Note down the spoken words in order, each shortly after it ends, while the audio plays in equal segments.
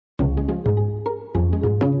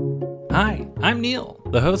Hi, I'm Neil,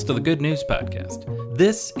 the host of the Good News Podcast.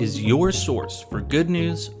 This is your source for good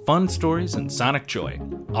news, fun stories, and sonic joy.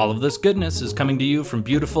 All of this goodness is coming to you from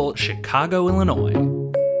beautiful Chicago,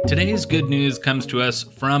 Illinois. Today's good news comes to us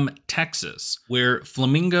from Texas, where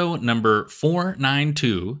flamingo number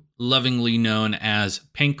 492, lovingly known as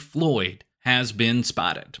Pink Floyd, has been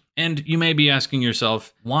spotted. And you may be asking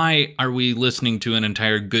yourself, why are we listening to an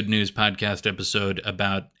entire Good News Podcast episode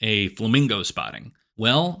about a flamingo spotting?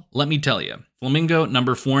 Well, let me tell you, flamingo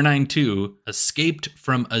number 492 escaped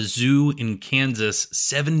from a zoo in Kansas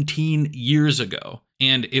 17 years ago.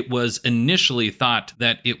 And it was initially thought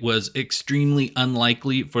that it was extremely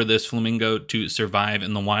unlikely for this flamingo to survive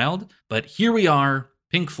in the wild. But here we are.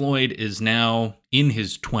 Pink Floyd is now in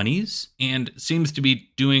his 20s and seems to be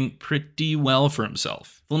doing pretty well for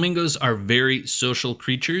himself. Flamingos are very social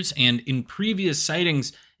creatures, and in previous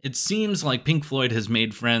sightings, it seems like Pink Floyd has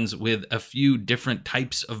made friends with a few different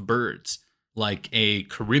types of birds, like a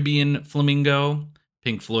Caribbean flamingo.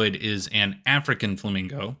 Pink Floyd is an African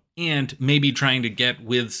flamingo, and maybe trying to get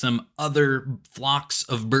with some other flocks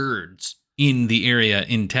of birds in the area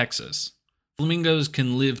in Texas. Flamingos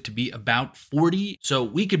can live to be about 40, so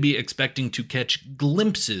we could be expecting to catch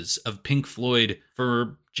glimpses of Pink Floyd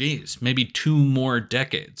for, maybe 2 more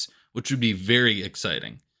decades, which would be very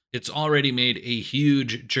exciting. It's already made a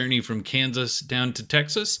huge journey from Kansas down to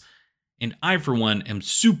Texas, and I, for one, am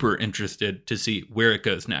super interested to see where it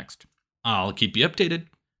goes next. I'll keep you updated.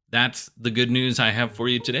 That's the good news I have for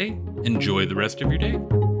you today. Enjoy the rest of your day.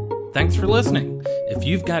 Thanks for listening. If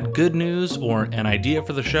you've got good news or an idea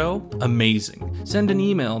for the show, amazing. Send an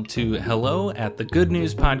email to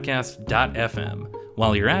hello@thegoodnewspodcast.fm.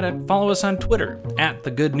 While you're at it, follow us on Twitter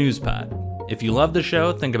 @thegoodnewspod. If you love the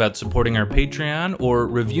show, think about supporting our Patreon or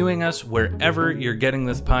reviewing us wherever you're getting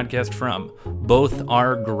this podcast from. Both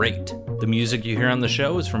are great. The music you hear on the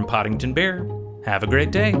show is from Poddington Bear. Have a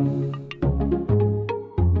great day.